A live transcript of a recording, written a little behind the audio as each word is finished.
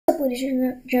ladies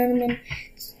and gentlemen?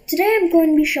 Today I'm going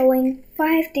to be showing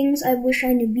 5 things I wish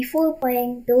I knew before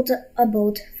playing Build a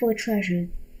Boat for Treasure.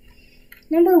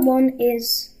 Number 1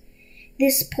 is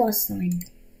this plus sign.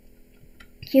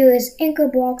 Here is anchor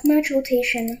block, match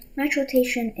rotation. Match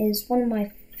rotation is one of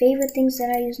my favorite things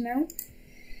that I use now.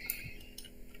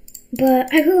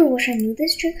 But I really wish I knew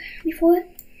this trick before.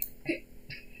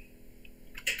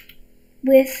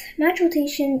 With match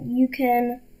rotation, you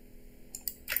can,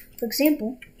 for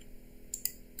example,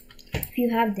 if you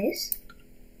have this,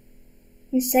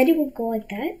 instead it would go like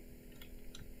that.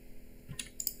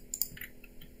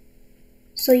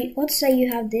 So let's say you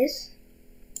have this,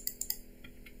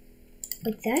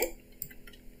 like that.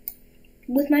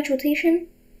 With match rotation,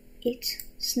 it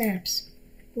snaps.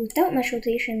 But without match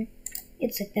rotation,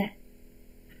 it's like that.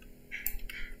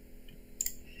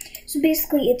 So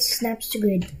basically, it snaps to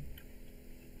grid.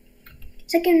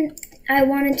 Second, I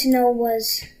wanted to know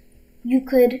was you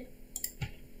can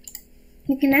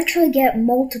actually get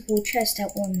multiple chests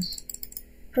at once.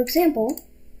 For example,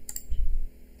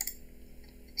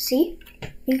 see,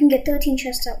 you can get 13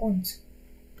 chests at once.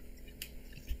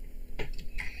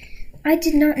 I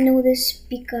did not know this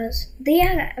because they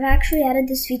have actually added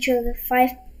this feature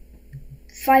 5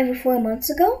 or 4 months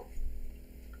ago,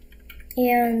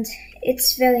 and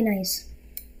it's very nice.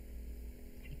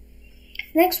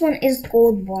 Next one is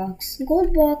gold blocks.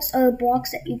 Gold blocks are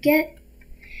blocks that you get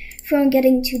from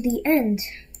getting to the end,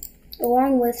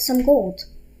 along with some gold.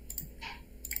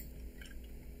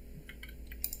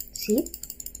 See?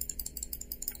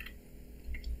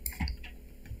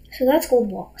 So that's gold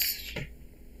blocks.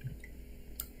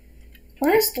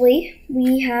 Lastly,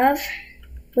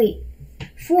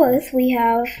 fourth we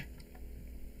have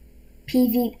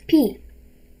PvP.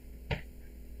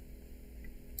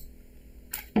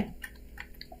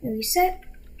 Reset.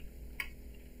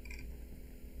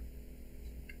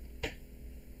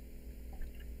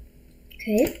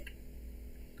 Okay.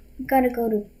 Gotta go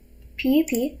to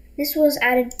PvP. This was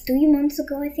added 3 months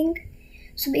ago, I think.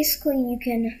 So basically you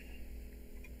can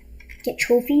get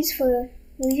trophies for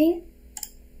leaving.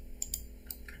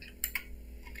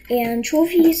 And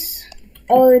trophies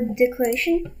are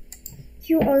decoration.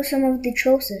 Here are some of the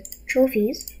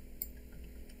trophies.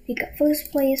 You got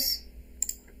first place.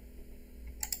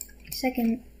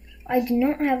 Second, I do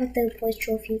not have a third place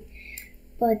trophy,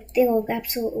 but they look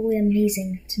absolutely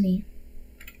amazing to me.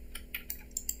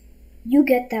 You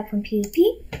get that from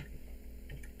PvP.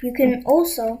 You can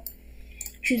also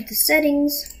choose the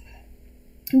settings,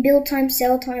 build time,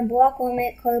 sell time, block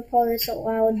limit, color palettes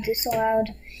allowed,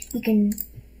 disallowed. You can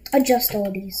adjust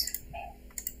all these.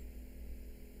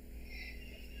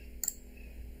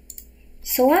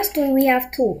 So lastly, we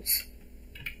have tools.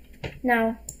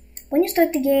 Now, when you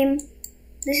start the game,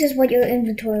 this is what your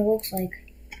inventory looks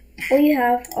like. All you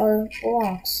have are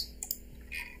blocks.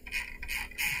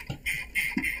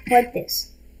 Like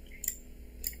this.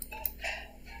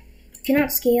 You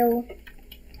cannot scale,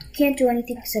 can't do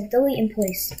anything except delete in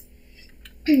place.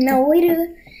 Now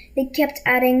later, they kept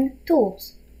adding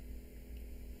tools.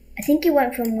 I think it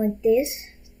went from like this,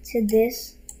 to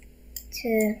this,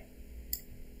 to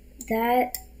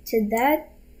that, to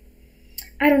that.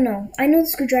 I don't know. I know the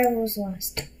screwdriver was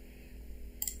lost.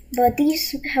 But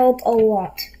these help a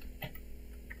lot.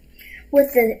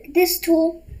 With this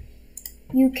tool,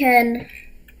 you can,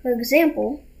 for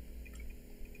example,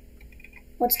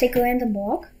 let's take a random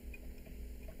block,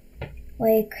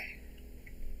 like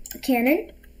a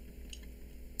cannon.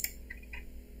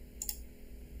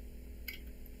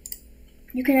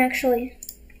 You can actually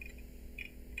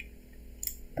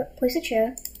place a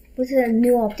chair with a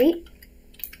new update.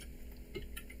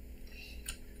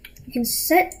 You can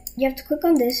you have to click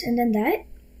on this and then that,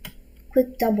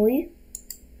 click W,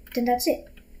 then that's it.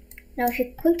 Now if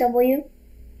you click W,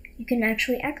 you can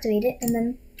actually activate it and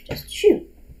then just shoot.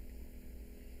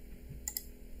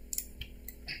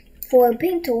 For a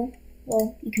paint tool,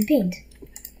 well, you can paint.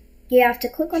 You have to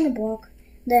click on the block,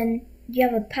 then you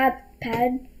have a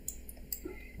padlet.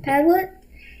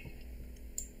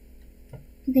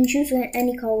 You can choose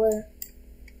any color.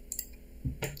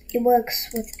 It works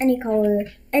with any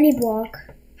color, any block,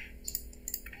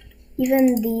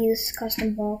 even these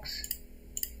custom blocks.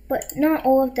 But not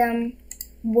all of them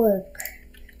work.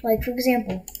 Like for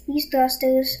example, these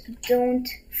thrusters don't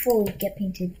fully get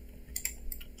painted.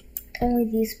 Only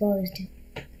these bars do.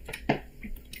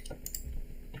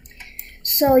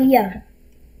 So yeah.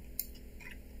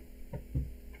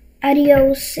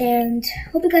 Adios, and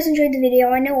hope you guys enjoyed the video.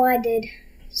 I know I did.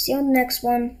 See you on the next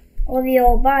one. Love you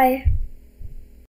all. Bye.